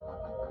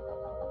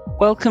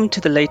Welcome to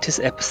the latest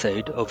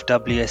episode of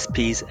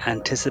WSP's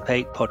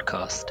Anticipate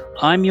podcast.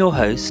 I'm your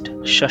host,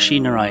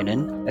 Shashi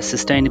Narayanan, a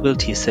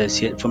Sustainability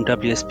Associate from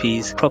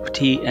WSP's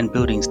Property and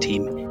Buildings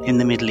team in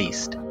the Middle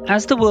East.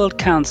 As the world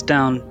counts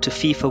down to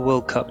FIFA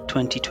World Cup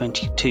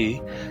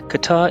 2022,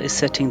 Qatar is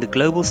setting the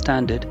global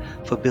standard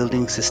for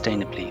building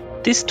sustainably.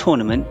 This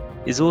tournament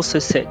is also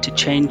set to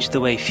change the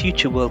way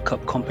future World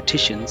Cup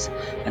competitions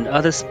and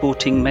other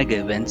sporting mega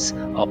events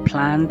are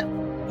planned,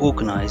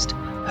 organised,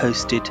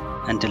 hosted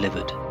and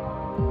delivered.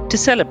 To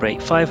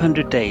celebrate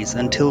 500 days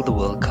until the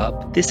World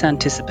Cup, this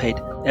Anticipate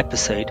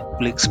episode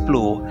will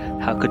explore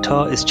how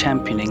Qatar is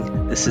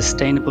championing the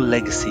sustainable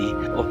legacy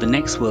of the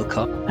next World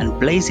Cup and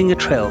blazing a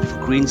trail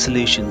for green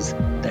solutions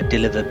that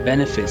deliver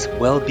benefits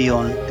well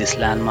beyond this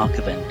landmark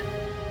event.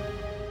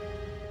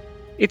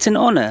 It's an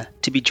honour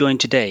to be joined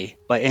today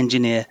by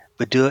engineer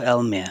Badur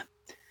Elmir,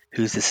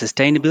 who's the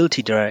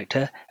Sustainability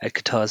Director at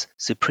Qatar's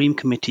Supreme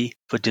Committee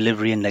for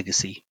Delivery and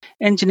Legacy.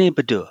 Engineer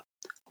Badur,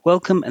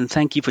 welcome and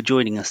thank you for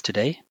joining us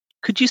today.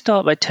 Could you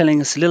start by telling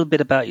us a little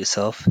bit about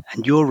yourself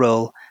and your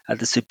role at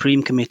the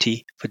Supreme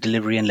Committee for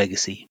Delivery and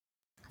Legacy?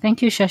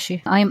 Thank you,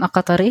 Shashi. I am a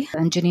Qatari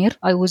engineer.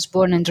 I was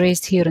born and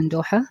raised here in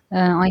Doha.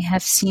 I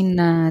have seen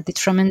the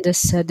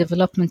tremendous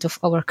development of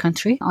our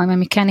country. I'm a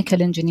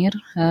mechanical engineer.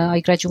 I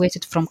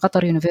graduated from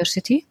Qatar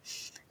University.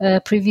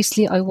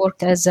 Previously, I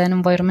worked as an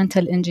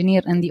environmental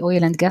engineer in the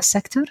oil and gas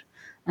sector.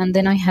 And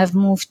then I have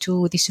moved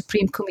to the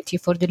Supreme Committee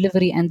for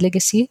Delivery and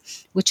Legacy,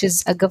 which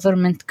is a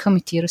government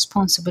committee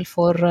responsible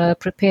for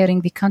preparing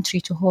the country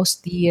to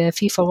host the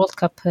FIFA World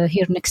Cup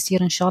here next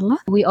year, inshallah.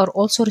 We are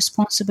also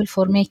responsible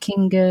for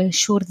making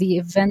sure the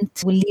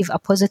event will leave a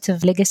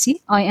positive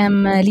legacy. I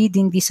am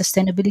leading the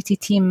sustainability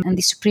team in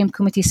the Supreme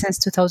Committee since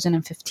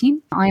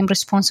 2015. I am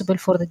responsible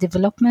for the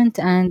development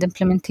and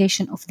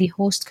implementation of the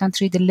host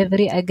country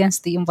delivery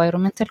against the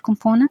environmental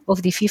component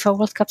of the FIFA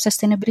World Cup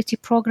sustainability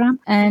program.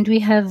 And we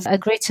have a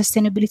great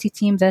sustainability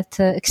team that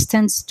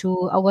extends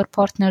to our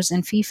partners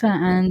in FIFA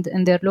and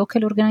in their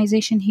local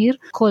organization here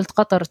called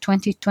Qatar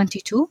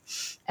 2022,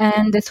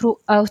 and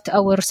throughout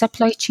our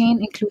supply chain,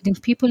 including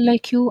people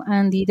like you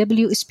and the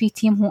WSP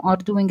team who are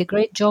doing a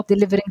great job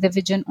delivering the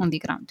vision on the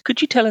ground.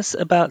 Could you tell us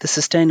about the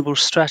sustainable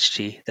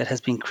strategy that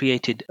has been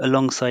created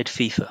alongside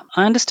FIFA?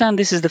 I understand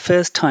this is the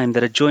first time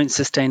that a joint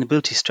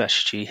sustainability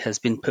strategy has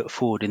been put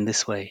forward in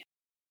this way.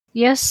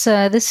 Yes,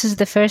 this is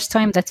the first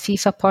time that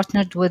FIFA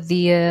partnered with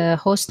the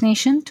host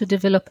nation to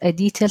develop a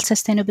detailed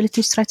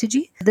sustainability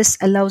strategy. This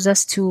allows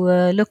us to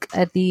look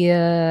at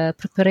the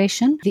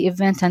preparation, the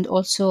event, and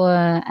also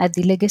at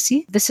the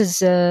legacy. This is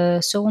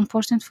so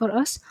important for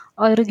us.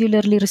 I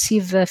regularly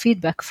receive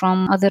feedback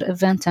from other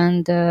event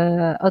and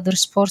other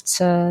sports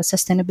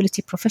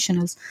sustainability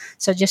professionals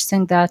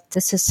suggesting that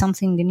this is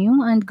something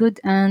new and good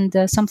and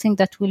something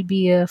that will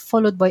be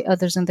followed by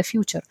others in the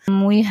future.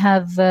 We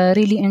have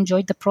really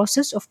enjoyed the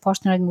process of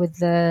partnering with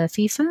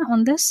FIFA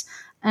on this,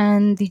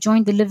 and the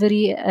joint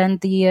delivery and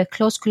the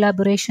close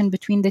collaboration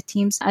between the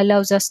teams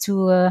allows us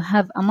to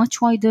have a much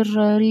wider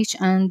reach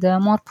and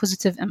more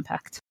positive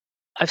impact.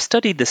 I've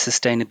studied the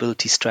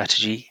sustainability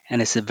strategy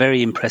and it's a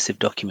very impressive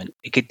document.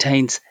 It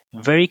contains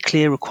very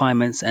clear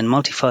requirements and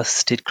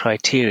multifaceted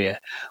criteria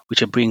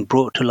which are being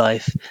brought to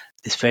life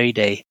this very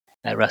day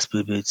at Ras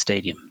Boubou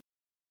Stadium.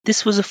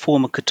 This was a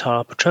former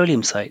Qatar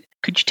petroleum site.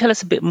 Could you tell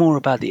us a bit more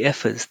about the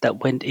efforts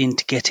that went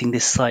into getting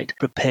this site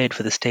prepared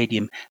for the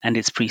stadium and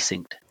its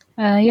precinct?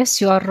 Yes,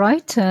 you are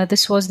right.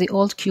 This was the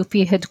old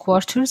QP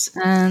headquarters,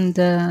 and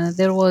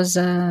there was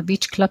a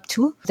beach club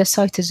too. The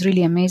site is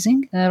really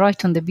amazing,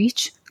 right on the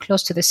beach,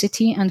 close to the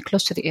city and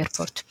close to the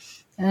airport.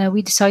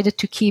 We decided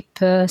to keep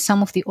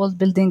some of the old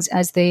buildings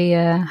as they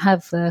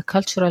have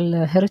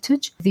cultural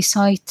heritage. The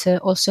site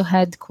also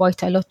had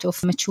quite a lot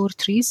of mature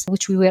trees,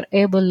 which we were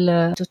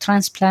able to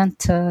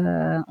transplant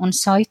on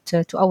site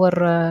to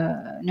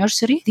our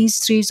nursery.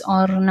 These trees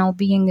are now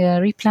being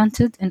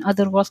replanted in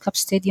other World Cup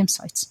stadium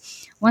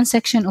sites. One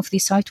section of the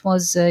site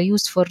was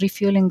used for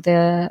refueling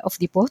of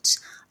the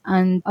boats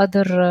and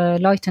other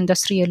light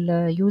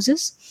industrial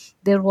uses.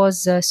 There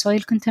was soil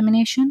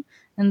contamination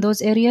in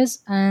those areas,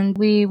 and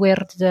we were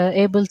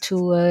able to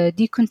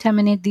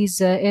decontaminate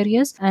these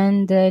areas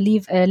and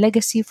leave a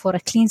legacy for a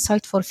clean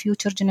site for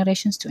future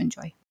generations to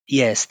enjoy.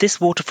 Yes, this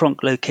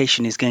waterfront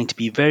location is going to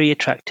be very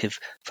attractive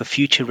for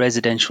future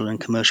residential and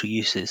commercial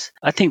uses.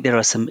 I think there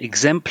are some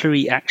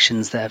exemplary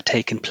actions that have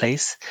taken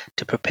place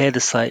to prepare the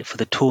site for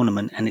the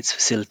tournament and its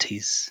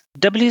facilities.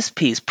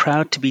 WSP is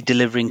proud to be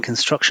delivering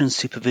construction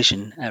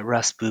supervision at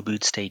Ras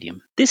Boubou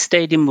Stadium. This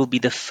stadium will be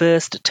the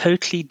first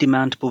totally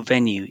demountable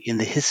venue in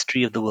the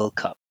history of the World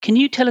Cup. Can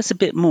you tell us a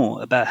bit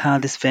more about how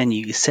this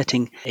venue is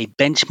setting a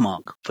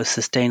benchmark for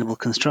sustainable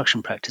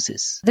construction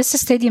practices? This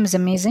stadium is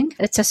amazing.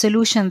 It's a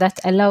solution that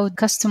allowed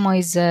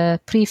customized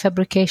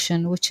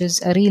prefabrication, which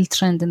is a real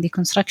trend in the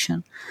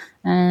construction,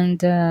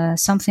 and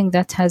something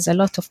that has a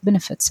lot of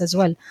benefits as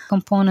well.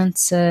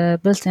 Components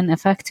built in a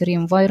factory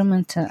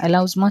environment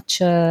allows much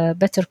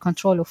better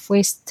control of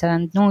waste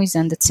and noise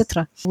and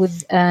etc.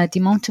 With a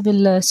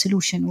demountable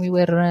solution, we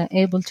were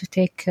able to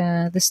take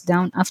this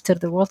down after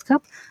the World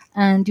Cup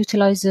and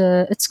utilize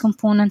its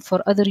component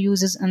for other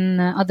uses in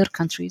other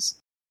countries.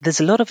 There's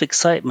a lot of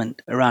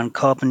excitement around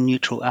carbon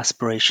neutral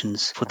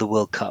aspirations for the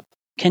World Cup.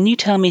 Can you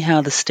tell me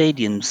how the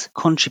stadiums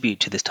contribute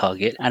to this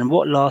target, and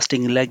what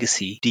lasting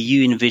legacy do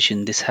you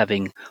envision this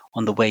having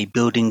on the way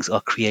buildings are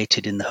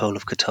created in the whole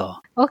of Qatar?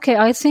 Okay,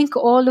 I think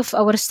all of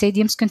our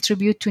stadiums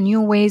contribute to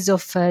new ways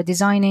of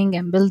designing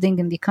and building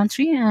in the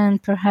country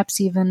and perhaps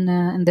even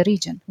in the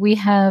region. We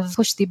have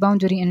pushed the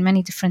boundary in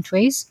many different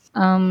ways,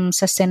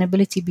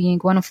 sustainability being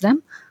one of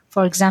them.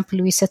 For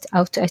example, we set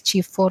out to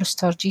achieve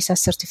 4-star GSAS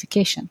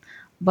certification,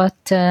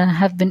 but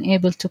have been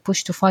able to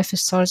push to 5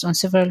 stars on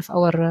several of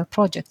our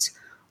projects.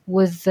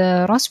 With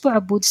Ras Bou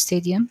Aboud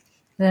Stadium,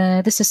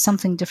 this is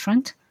something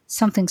different,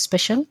 something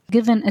special.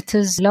 Given it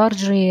is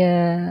largely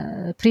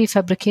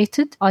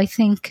prefabricated, I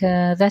think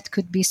that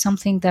could be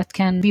something that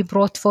can be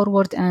brought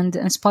forward and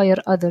inspire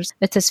others.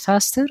 It is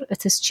faster,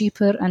 it is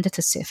cheaper, and it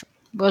is safer.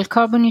 Well,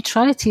 carbon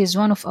neutrality is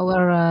one of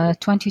our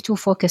 22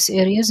 focus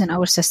areas in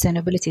our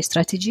sustainability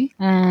strategy,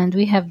 and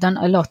we have done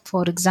a lot.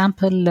 For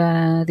example,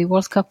 the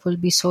World Cup will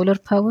be solar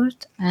powered,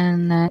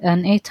 and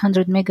an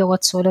 800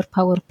 megawatt solar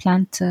power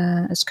plant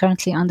is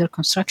currently under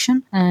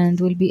construction and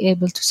will be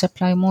able to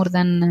supply more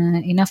than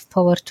enough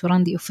power to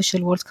run the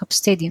official World Cup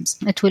stadiums.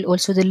 It will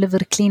also deliver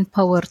clean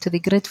power to the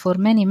grid for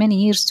many, many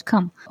years to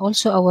come.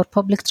 Also, our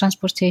public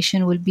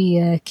transportation will be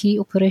a key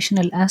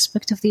operational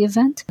aspect of the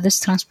event. This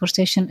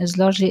transportation is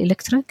largely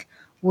electric,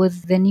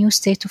 with the new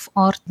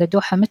state-of-art, the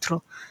Doha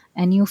Metro,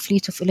 a new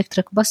fleet of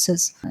electric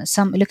buses,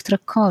 some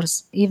electric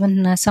cars,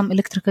 even some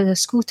electric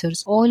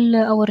scooters. All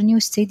our new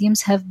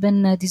stadiums have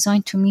been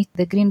designed to meet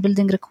the green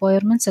building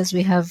requirements, as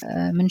we have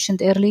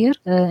mentioned earlier,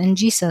 in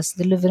GSAS,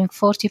 delivering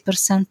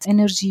 40%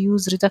 energy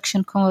use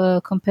reduction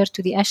compared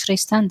to the ASHRAE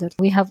standard.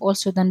 We have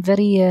also done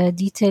very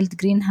detailed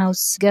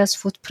greenhouse gas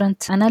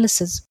footprint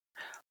analysis.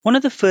 One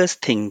of the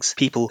first things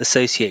people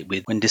associate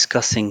with when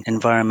discussing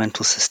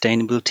environmental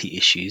sustainability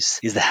issues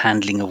is the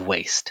handling of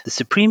waste. The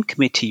Supreme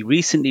Committee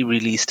recently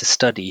released a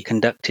study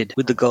conducted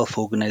with the Gulf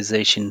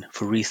Organization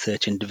for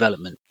Research and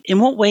Development.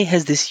 In what way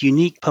has this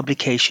unique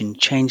publication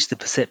changed the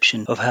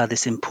perception of how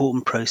this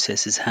important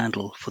process is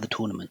handled for the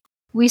tournament?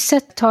 We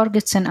set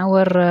targets in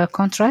our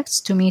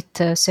contracts to meet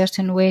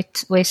certain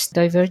waste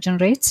diversion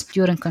rates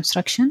during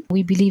construction.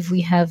 We believe we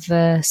have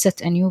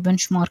set a new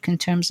benchmark in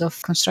terms of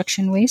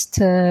construction waste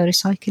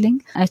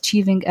recycling,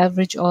 achieving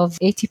average of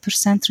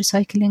 80%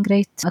 recycling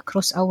rate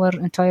across our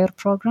entire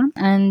program,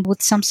 and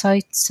with some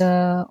sites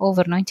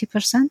over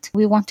 90%.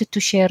 We wanted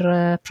to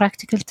share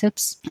practical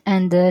tips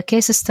and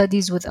case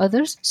studies with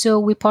others. So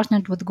we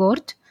partnered with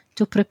GORD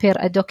to prepare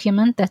a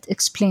document that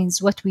explains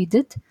what we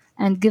did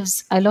and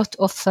gives a lot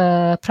of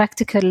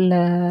practical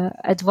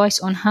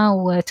advice on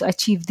how to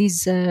achieve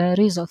these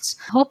results.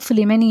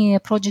 Hopefully, many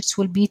projects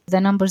will beat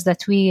the numbers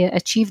that we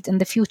achieved in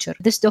the future.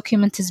 This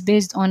document is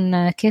based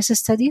on case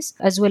studies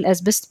as well as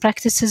best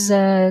practices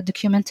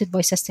documented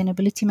by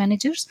sustainability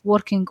managers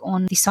working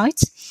on the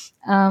sites.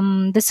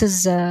 This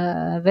is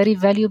very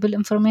valuable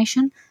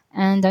information,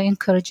 and I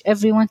encourage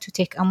everyone to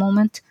take a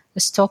moment,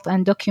 stop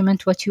and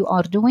document what you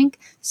are doing.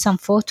 Some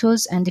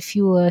photos and a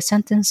few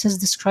sentences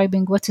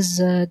describing what is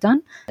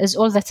done is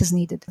all that is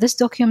needed. This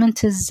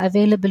document is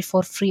available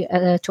for free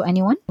to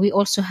anyone. We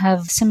also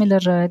have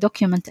similar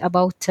document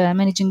about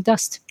managing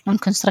dust on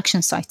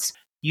construction sites.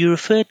 You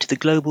referred to the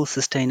Global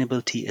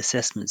Sustainability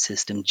Assessment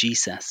System,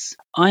 GSAS.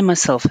 I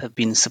myself have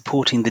been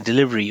supporting the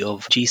delivery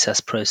of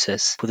GSAS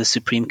process for the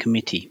Supreme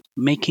Committee,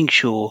 making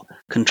sure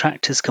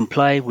contractors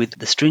comply with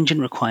the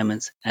stringent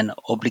requirements and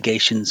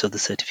obligations of the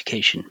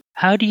certification.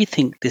 How do you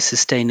think this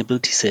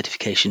sustainability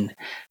certification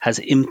has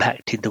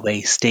impacted the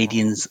way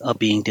stadiums are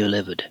being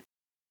delivered?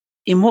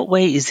 In what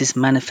way is this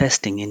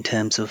manifesting in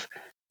terms of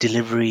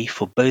delivery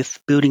for both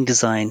building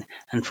design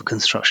and for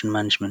construction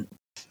management?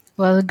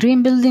 Well,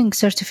 green building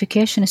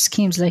certification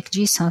schemes like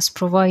GSAS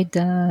provide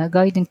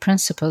guiding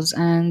principles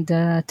and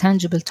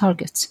tangible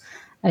targets.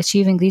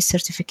 Achieving these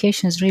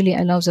certifications really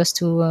allows us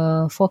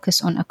to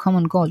focus on a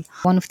common goal.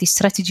 One of the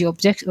strategy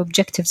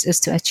objectives is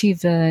to achieve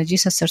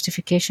GSAS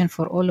certification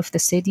for all of the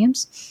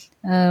stadiums.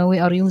 We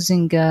are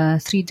using 3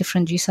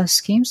 different GSAS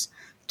schemes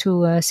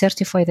to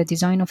certify the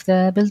design of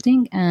the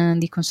building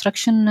and the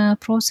construction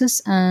process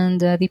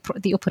and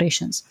the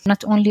operations.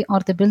 Not only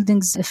are the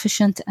buildings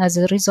efficient as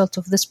a result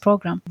of this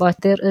program, but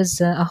there is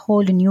a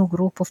whole new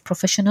group of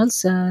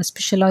professionals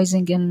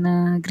specializing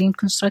in green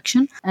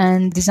construction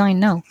and design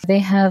now. They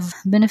have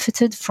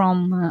benefited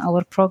from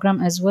our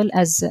program as well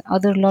as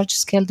other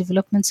large-scale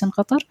developments in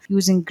Qatar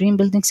using green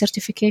building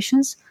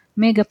certifications.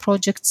 Mega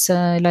projects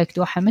like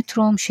Doha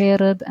Metro,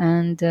 Sherab,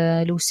 and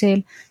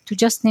Lusail, to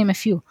just name a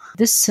few.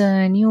 This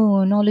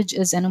new knowledge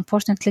is an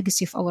important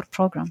legacy of our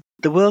program.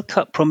 The World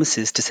Cup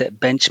promises to set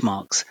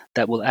benchmarks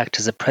that will act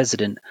as a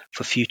precedent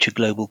for future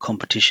global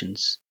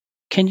competitions.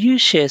 Can you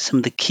share some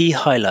of the key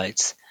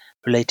highlights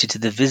related to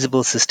the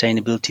visible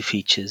sustainability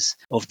features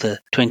of the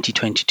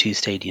 2022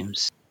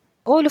 stadiums?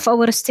 All of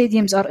our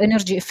stadiums are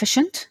energy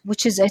efficient,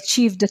 which is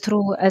achieved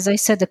through, as I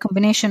said, a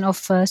combination of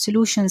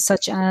solutions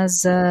such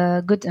as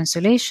good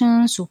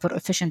insulation, super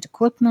efficient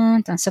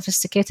equipment, and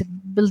sophisticated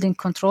building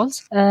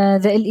controls. The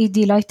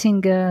LED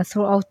lighting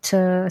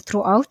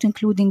throughout,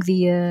 including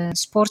the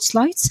sports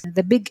lights,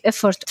 the big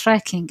effort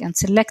tracking and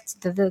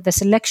the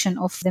selection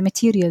of the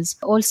materials.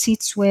 All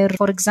seats were,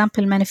 for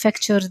example,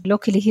 manufactured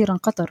locally here in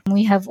Qatar.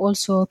 We have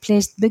also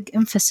placed big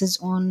emphasis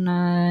on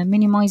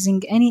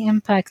minimizing any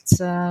impacts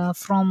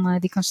from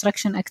the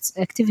construction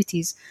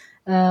activities,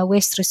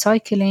 waste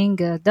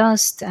recycling,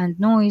 dust and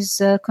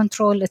noise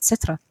control,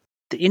 etc.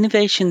 The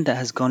innovation that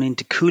has gone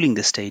into cooling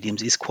the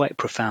stadiums is quite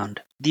profound.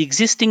 The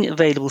existing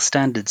available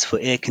standards for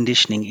air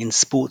conditioning in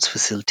sports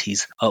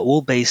facilities are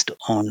all based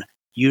on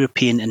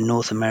European and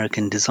North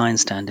American design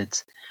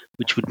standards,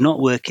 which would not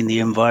work in the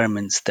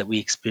environments that we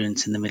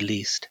experience in the Middle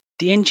East.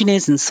 The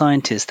engineers and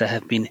scientists that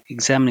have been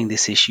examining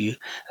this issue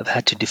have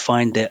had to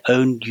define their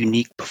own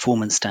unique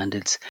performance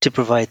standards to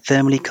provide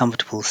thermally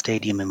comfortable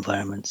stadium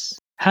environments.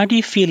 How do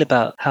you feel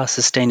about how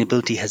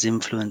sustainability has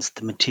influenced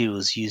the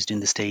materials used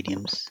in the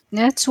stadiums?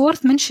 It's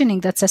worth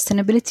mentioning that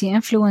sustainability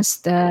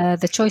influenced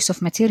the choice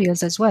of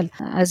materials as well.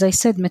 As I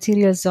said,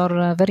 materials are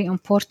a very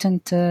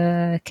important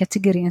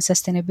category in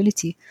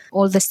sustainability.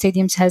 All the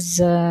stadiums has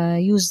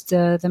used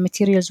the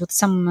materials with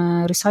some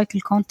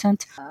recycled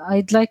content.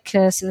 I'd like,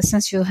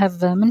 since you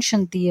have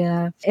mentioned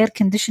the air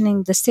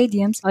conditioning the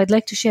stadiums, I'd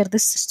like to share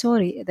this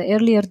story. The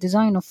earlier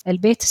design of Al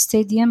Bayt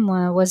Stadium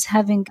was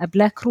having a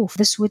black roof.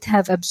 This would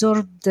have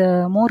absorbed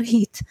more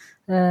heat,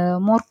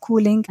 more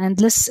cooling,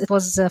 and it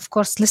was of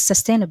course less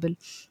sustainable.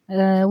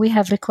 We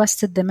have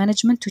requested the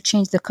management to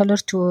change the color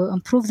to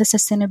improve the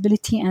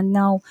sustainability, and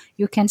now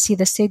you can see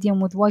the stadium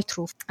with white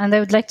roof. And I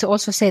would like to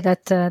also say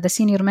that the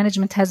senior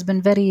management has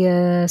been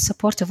very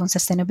supportive on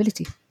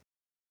sustainability.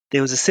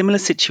 There was a similar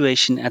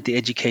situation at the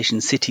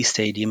Education City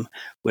Stadium,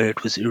 where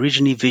it was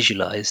originally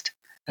visualized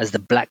as the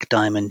black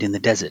diamond in the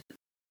desert.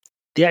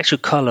 The actual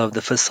color of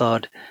the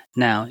facade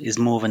now is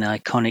more of an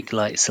iconic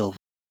light silver.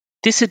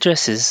 This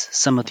addresses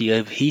some of the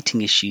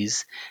overheating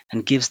issues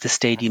and gives the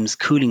stadium's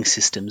cooling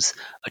systems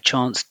a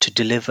chance to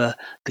deliver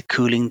the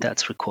cooling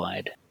that's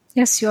required.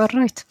 Yes, you are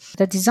right.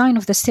 The design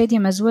of the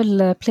stadium as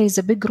well plays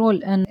a big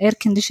role in air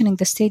conditioning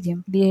the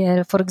stadium.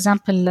 For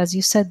example, as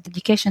you said, the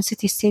Education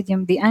City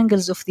Stadium, the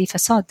angles of the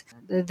facade,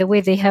 the way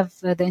they have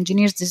the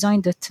engineers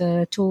designed it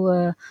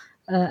to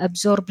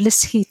absorb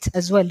less heat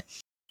as well.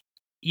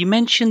 You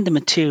mentioned the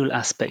material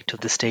aspect of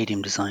the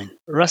stadium design.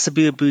 Ras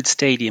Abu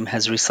Stadium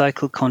has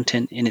recycled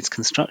content in its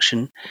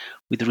construction,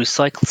 with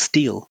recycled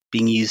steel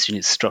being used in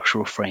its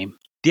structural frame.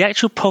 The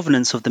actual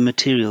provenance of the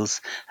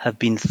materials have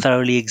been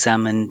thoroughly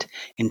examined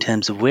in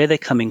terms of where they're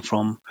coming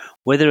from,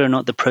 whether or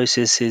not the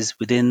processes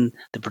within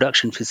the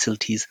production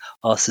facilities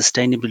are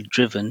sustainably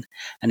driven,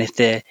 and if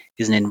there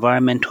is an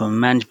environmental and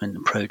management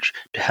approach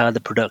to how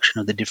the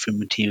production of the different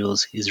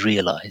materials is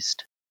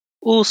realized.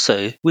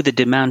 Also, with the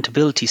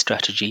demountability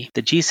strategy,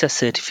 the GSAS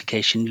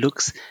certification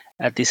looks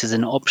at this as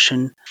an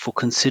option for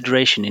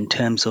consideration in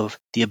terms of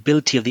the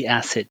ability of the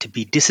asset to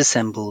be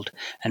disassembled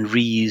and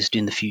reused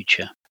in the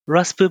future.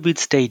 Ras Burbud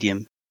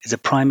Stadium is a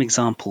prime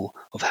example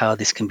of how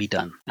this can be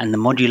done, and the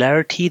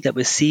modularity that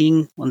we're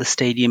seeing on the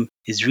stadium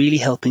is really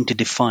helping to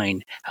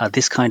define how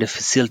this kind of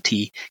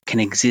facility can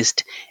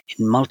exist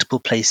in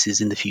multiple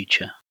places in the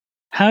future.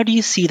 How do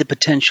you see the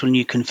potential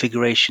new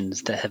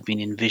configurations that have been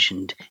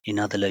envisioned in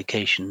other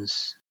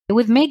locations?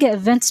 With mega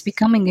events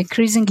becoming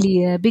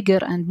increasingly bigger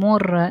and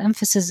more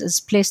emphasis is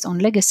placed on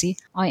legacy,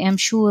 I am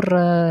sure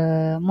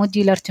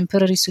modular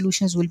temporary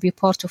solutions will be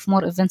part of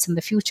more events in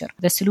the future.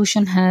 The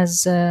solution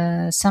has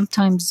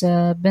sometimes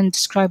been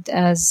described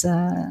as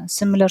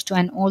similar to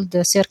an old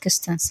circus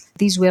tent.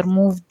 These were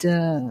moved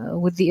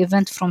with the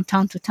event from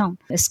town to town.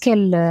 The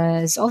scale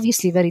is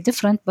obviously very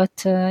different, but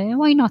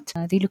why not?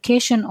 The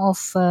location of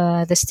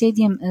the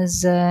stadium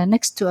is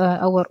next to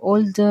our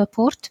old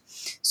port,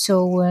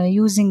 so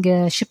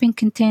using shipping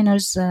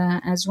containers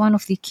as one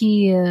of the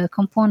key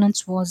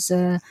components was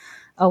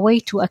a way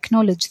to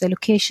acknowledge the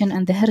location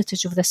and the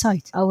heritage of the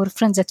site. Our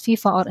friends at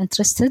FIFA are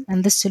interested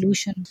in this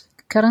solution.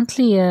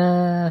 Currently,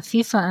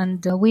 FIFA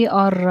and we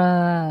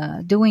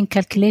are doing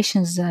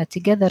calculations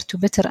together to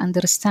better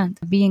understand.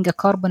 Being a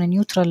carbon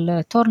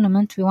neutral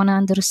tournament, we want to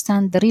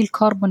understand the real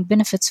carbon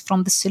benefits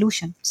from the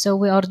solution. So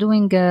we are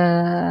doing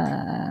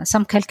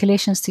some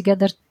calculations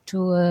together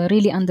to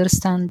really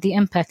understand the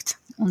impact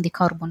on the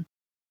carbon.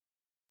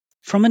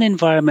 From an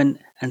environment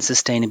and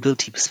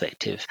sustainability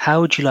perspective,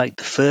 how would you like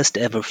the first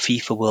ever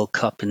FIFA World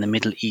Cup in the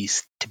Middle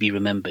East to be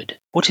remembered?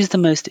 What is the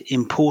most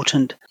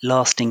important,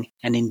 lasting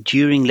and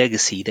enduring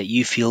legacy that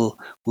you feel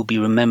will be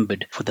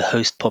remembered for the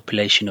host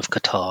population of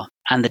Qatar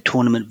and the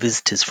tournament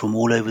visitors from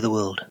all over the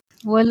world?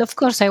 Well, of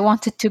course, I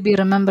want it to be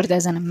remembered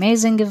as an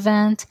amazing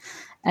event,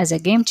 as a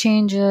game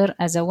changer,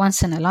 as a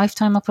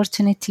once-in-a-lifetime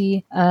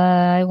opportunity.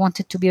 I want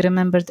it to be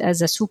remembered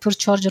as a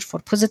supercharger for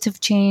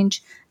positive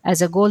change,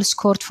 as a goal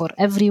scored for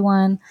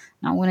everyone.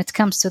 Now, when it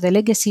comes to the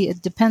legacy,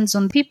 it depends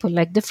on people.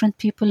 Like different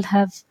people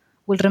have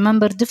will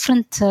remember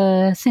different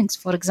things.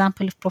 For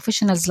example, if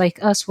professionals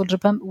like us will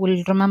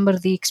remember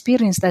the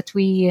experience that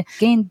we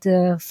gained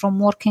from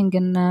working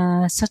in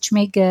such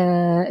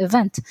mega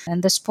event.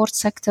 And the sports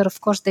sector, of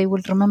course, they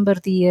will remember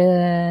the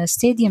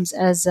stadiums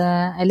as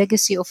a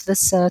legacy of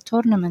this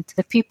tournament.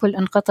 The people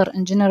in Qatar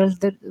in general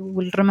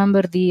will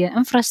remember the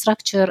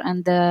infrastructure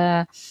and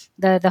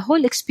the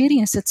whole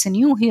experience that's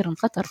new here in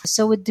Qatar.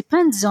 So it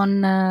depends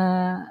on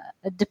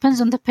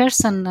the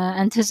person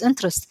and his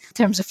interest in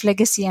terms of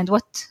legacy and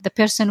what the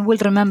person will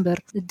remember.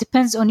 It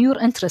depends on your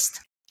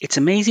interest. It's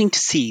amazing to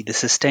see the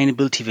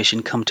sustainability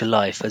vision come to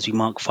life as we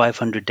mark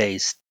 500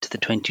 days to the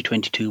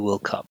 2022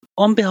 World Cup.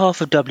 On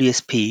behalf of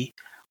WSP,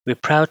 we're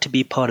proud to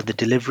be part of the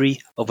delivery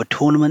of a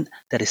tournament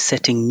that is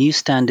setting new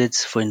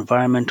standards for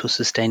environmental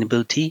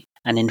sustainability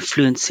and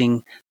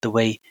influencing the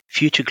way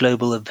future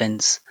global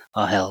events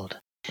are held.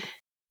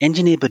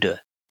 Engineer Badur,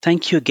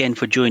 thank you again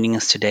for joining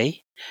us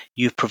today.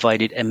 You've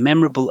provided a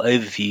memorable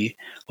overview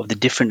of the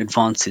different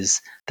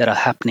advances that are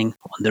happening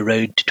on the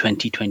road to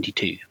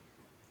 2022.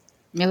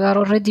 We are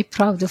already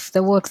proud of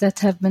the work that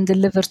have been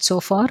delivered so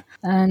far,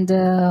 and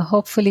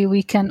hopefully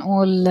we can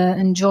all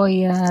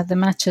enjoy the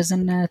matches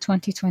in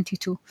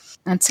 2022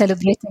 and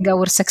celebrating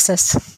our success.